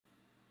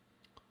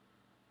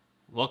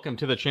Welcome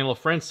to the channel,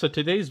 friends. So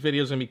today's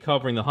video is going to be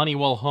covering the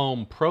Honeywell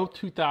Home Pro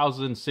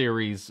 2000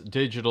 series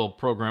digital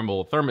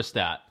programmable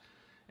thermostat.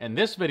 And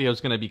this video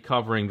is going to be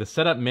covering the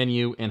setup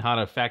menu and how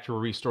to factory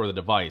restore the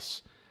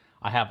device.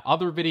 I have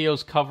other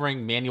videos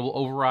covering manual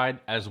override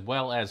as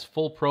well as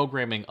full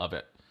programming of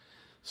it.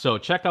 So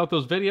check out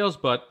those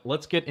videos, but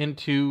let's get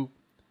into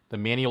the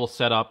manual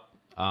setup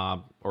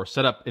or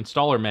setup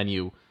installer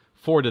menu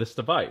for this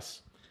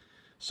device.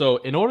 So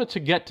in order to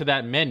get to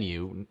that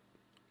menu,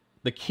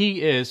 the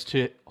key is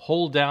to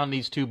hold down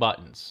these two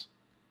buttons,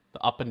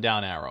 the up and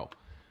down arrow.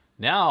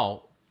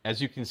 Now,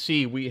 as you can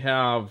see, we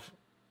have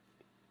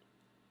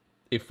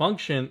a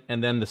function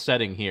and then the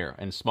setting here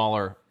in a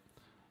smaller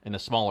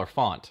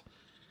font.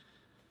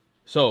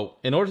 So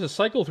in order to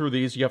cycle through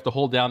these, you have to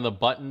hold down the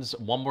buttons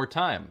one more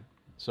time.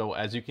 So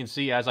as you can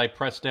see, as I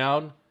press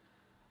down,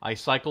 I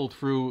cycled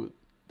through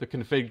the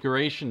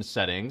configuration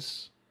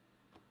settings,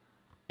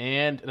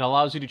 and it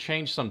allows you to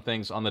change some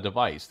things on the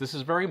device. This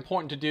is very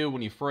important to do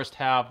when you first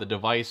have the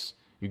device.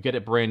 You get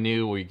it brand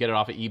new, or you get it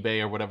off of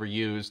eBay or whatever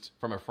used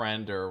from a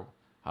friend, or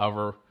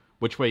however,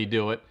 which way you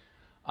do it.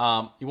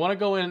 You want to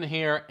go in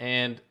here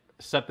and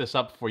set this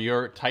up for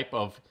your type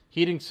of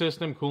heating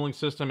system, cooling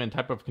system, and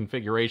type of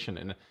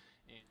configuration.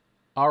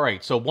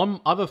 Alright, so one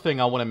other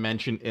thing I want to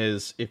mention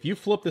is if you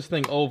flip this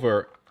thing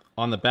over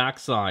on the back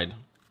side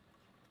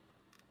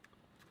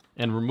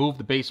and remove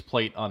the base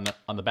plate on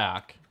the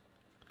back,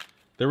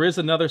 there is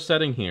another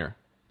setting here.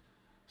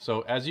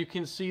 So as you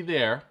can see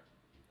there's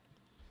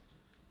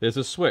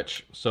a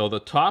switch. So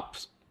the top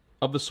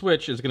of the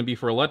switch is going to be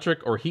for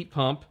electric or heat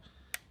pump,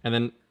 and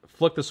then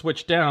flick the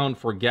switch down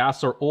for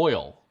gas or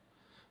oil.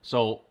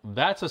 So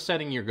that's a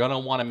setting you're going to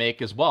want to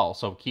make as well.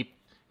 So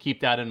keep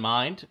that in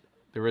mind.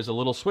 There is a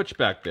little switch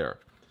back there.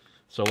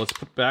 So let's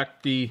put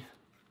back the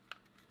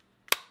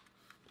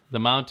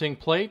mounting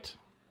plate,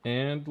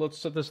 and let's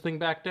set this thing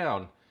back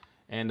down.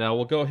 And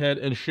we'll go ahead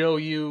and show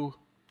you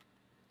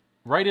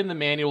right in the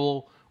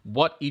manual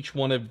what each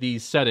one of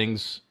these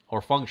settings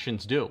or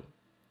functions do.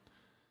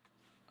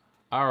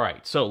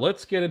 Alright, so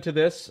let's get into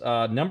this.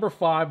 Number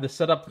 5, the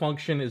setup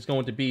function is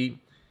going to be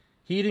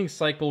heating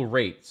cycle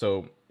rate.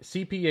 So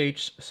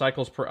CPH,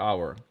 cycles per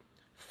hour.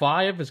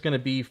 5 is going to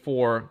be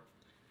for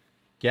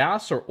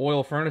gas or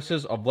oil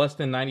furnaces of less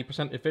than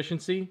 90%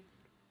 efficiency.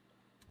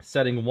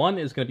 Setting 1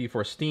 is going to be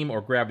for steam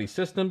or gravity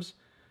systems.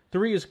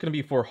 3 is going to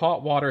be for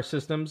hot water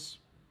systems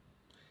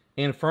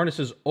and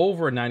furnaces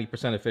over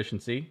 90%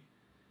 efficiency.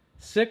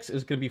 6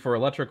 is going to be for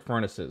electric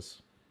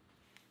furnaces.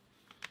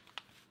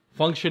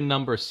 Function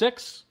number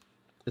 6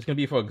 is going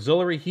to be for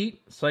auxiliary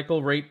heat,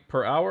 cycle rate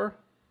per hour,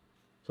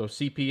 so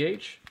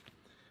CPH.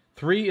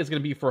 3 is going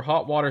to be for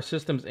hot water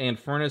systems and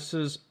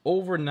furnaces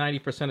over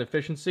 90%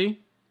 efficiency.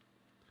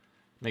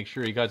 Make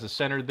sure you guys are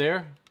centered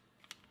there.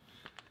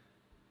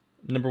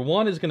 Number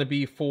 1 is going to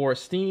be for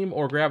steam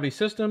or gravity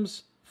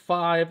systems.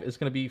 5 is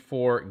going to be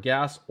for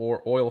gas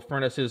or oil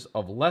furnaces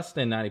of less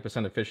than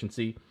 90%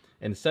 efficiency,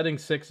 and setting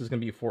 6 is going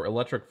to be for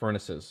electric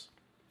furnaces.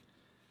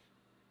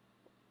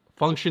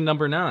 Function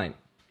number 9,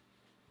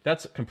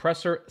 that's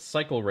compressor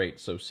cycle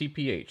rate, so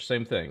CPH,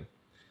 same thing.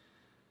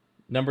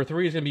 Number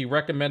 3 is going to be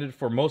recommended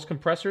for most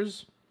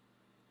compressors.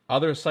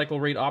 Other cycle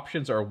rate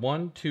options are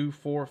 1, 2,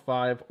 4,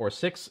 5, or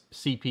 6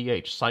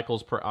 CPH,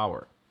 cycles per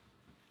hour.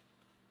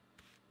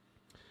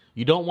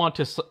 You don't want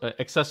to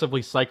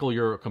excessively cycle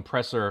your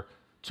compressor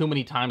too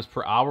many times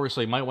per hour, so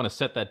you might want to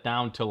set that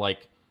down to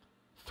like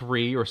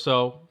 3 or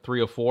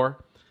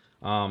 4.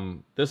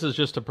 This is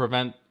just to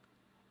prevent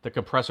the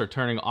compressor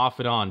turning off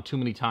and on too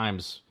many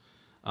times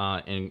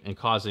and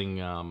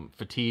causing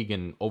fatigue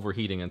and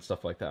overheating and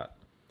stuff like that.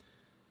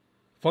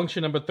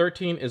 Function number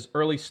 13 is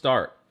early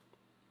start.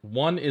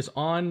 1 is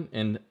on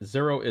and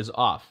 0 is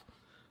off.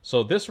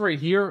 So this right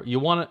here,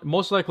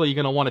 most likely you're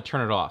going to want to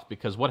turn it off,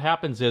 because what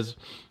happens is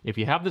if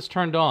you have this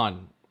turned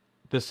on,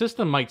 the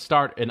system might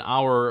start an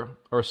hour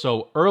or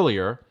so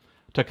earlier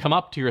to come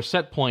up to your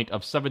set point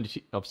of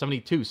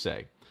 72,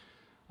 say.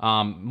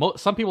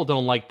 Some people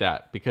don't like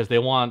that because they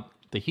want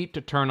the heat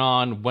to turn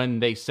on when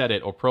they set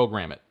it or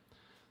program it.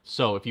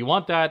 So if you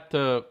want that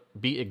to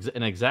be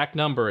an exact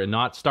number and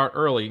not start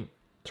early,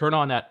 turn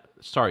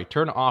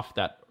off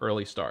that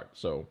early start.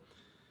 So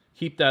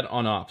keep that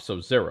on off,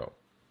 so 0.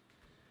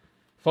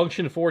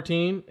 Function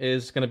 14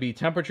 is going to be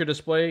temperature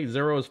display.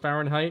 0 is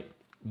Fahrenheit,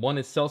 1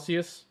 is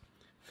Celsius.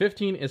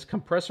 15 is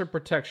compressor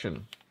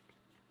protection.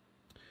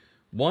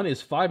 1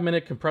 is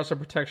 5-minute compressor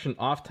protection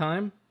off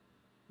time.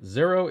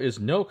 0 is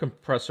no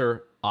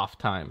compressor off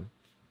time.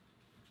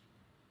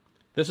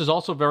 This is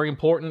also very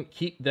important.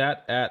 Keep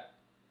that at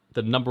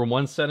the number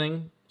 1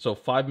 setting. So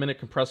 5-minute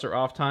compressor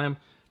off time.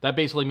 That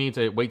basically means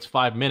it waits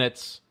 5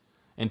 minutes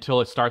until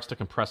it starts the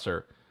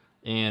compressor.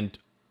 And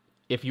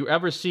if you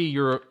ever see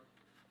your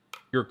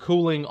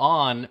cooling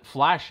on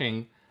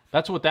flashing,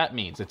 that's what that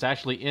means. It's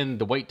actually in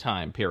the wait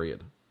time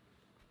period.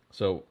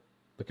 So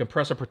the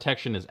compressor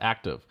protection is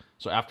active.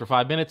 So after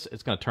 5 minutes,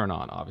 it's going to turn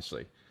on,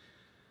 obviously.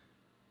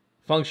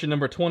 Function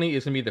number 20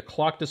 is going to be the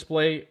clock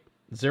display.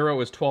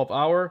 0 is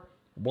 12-hour.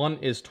 1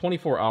 is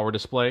 24-hour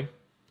display.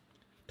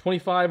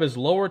 25 is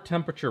lower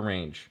temperature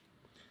range.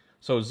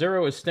 So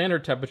 0 is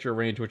standard temperature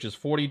range, which is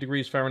 40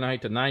 degrees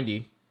Fahrenheit to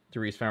 90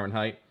 degrees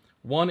Fahrenheit.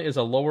 1 is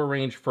a lower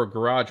range for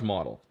garage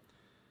model.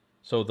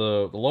 So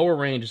the lower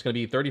range is going to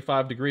be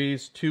 35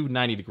 degrees to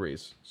 90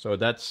 degrees. So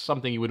that's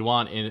something you would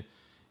want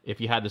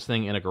if you had this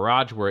thing in a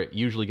garage where it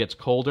usually gets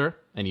colder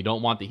and you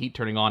don't want the heat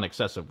turning on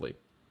excessively.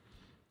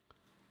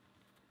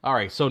 All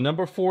right, so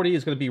number 40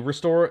 is going to be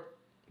restore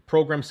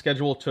program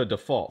schedule to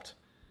default.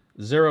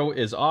 0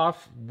 is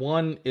off,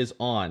 1 is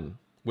on,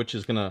 which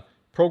is going to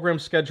program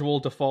schedule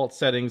default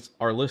settings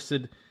are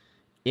listed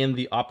in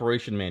the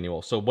operation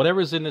manual. So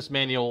whatever's in this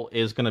manual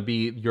is going to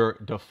be your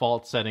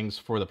default settings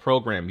for the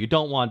program. You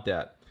don't want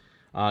that.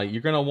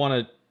 You're going to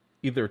want to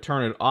either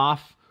turn it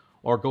off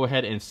or go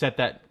ahead and set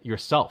that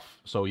yourself.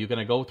 So you're going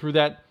to go through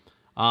that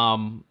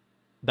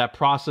that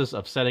process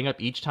of setting up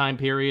each time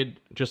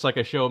period, just like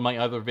I showed in my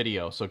other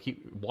video. So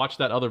watch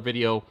that other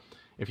video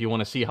if you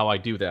want to see how I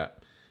do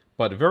that.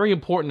 But very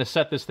important to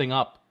set this thing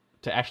up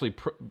to actually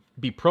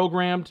be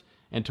programmed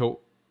and to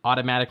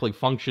automatically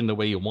function the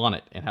way you want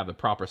it and have the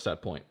proper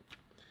set point.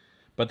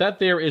 But that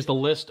there is the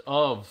list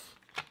of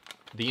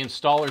the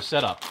installer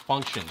setup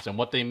functions and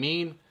what they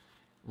mean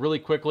really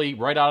quickly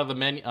right out of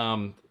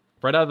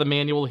the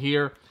manual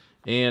here.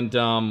 And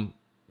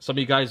some of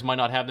you guys might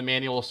not have the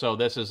manual, so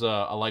this is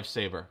a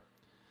lifesaver.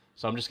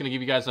 So I'm just going to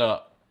give you guys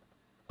a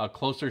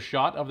closer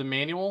shot of the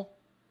manual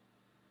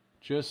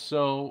just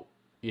so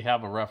you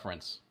have a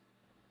reference.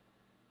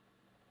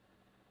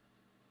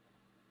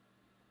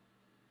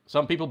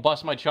 Some people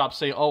bust my chops,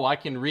 say, "Oh, I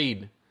can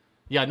read."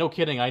 Yeah, no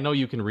kidding. I know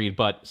you can read,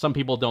 but some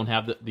people don't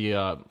have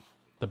the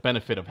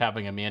benefit of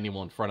having a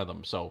manual in front of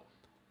them. So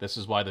this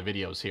is why the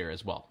video's here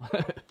as well.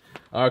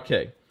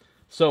 Okay,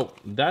 so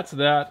that's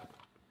that.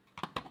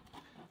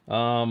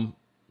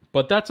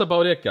 But that's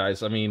about it,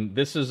 guys. I mean,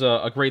 this is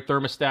a great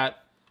thermostat.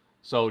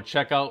 So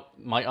check out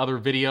my other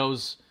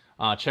videos.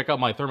 Check out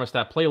my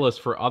thermostat playlist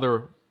for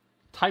other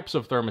types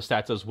of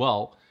thermostats as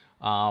well.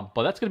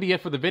 But that's going to be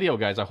it for the video,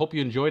 guys. I hope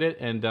you enjoyed it,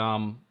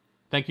 and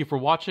thank you for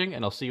watching,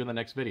 and I'll see you in the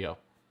next video.